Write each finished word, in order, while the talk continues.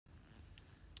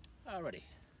Alrighty,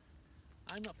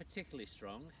 I'm not particularly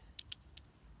strong.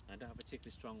 I don't have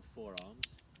particularly strong forearms,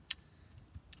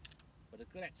 but a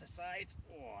good exercise,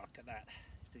 oh look at that,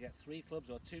 is to get 3 clubs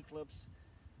or 2 clubs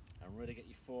and really get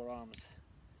your forearms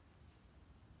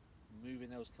moving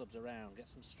those clubs around, get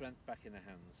some strength back in the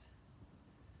hands.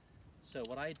 So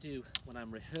what I do when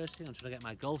I'm rehearsing, I'm trying to get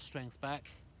my golf strength back,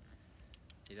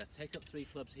 is I take up 3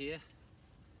 clubs here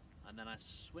and then I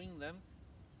swing them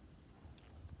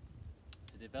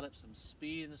to develop some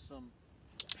speed and some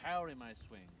power in my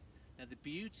swing. Now the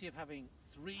beauty of having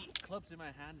 3 clubs in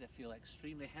my hand that feel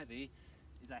extremely heavy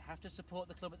is I have to support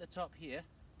the club at the top here.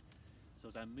 So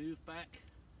as I move back,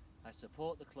 I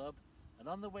support the club, and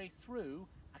on the way through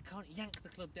I can't yank the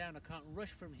club down, I can't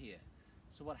rush from here.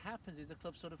 So what happens is the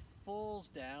club sort of falls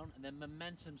down and then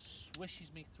momentum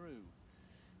swishes me through.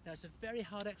 Now it's a very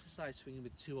hard exercise swinging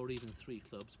with 2 or even 3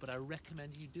 clubs, but I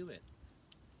recommend you do it.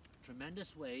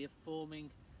 Tremendous way of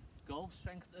forming golf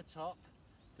strength at the top,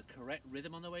 the correct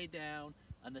rhythm on the way down,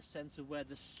 and the sense of where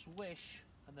the swish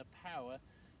and the power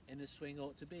in the swing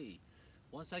ought to be.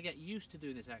 Once I get used to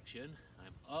doing this action,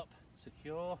 I'm up,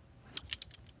 secure.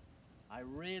 I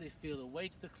really feel the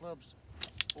weight of the clubs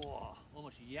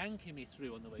almost yanking me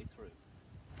through on the way through.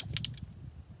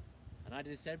 And I do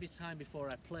this every time before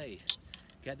I play.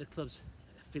 Get the clubs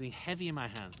feeling heavy in my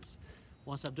hands.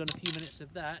 Once I've done a few minutes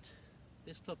of that,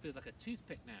 this club feels like a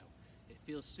toothpick now. It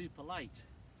feels super light.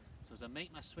 So as I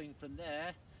make my swing from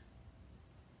there,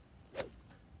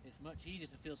 it's much easier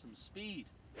to feel some speed.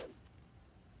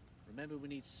 Remember, we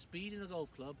need speed in a golf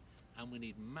club and we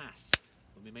need mass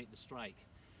when we make the strike.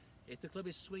 If the club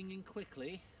is swinging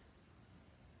quickly,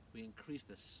 we increase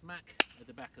the smack at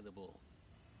the back of the ball.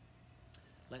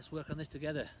 Let's work on this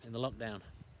together in the lockdown.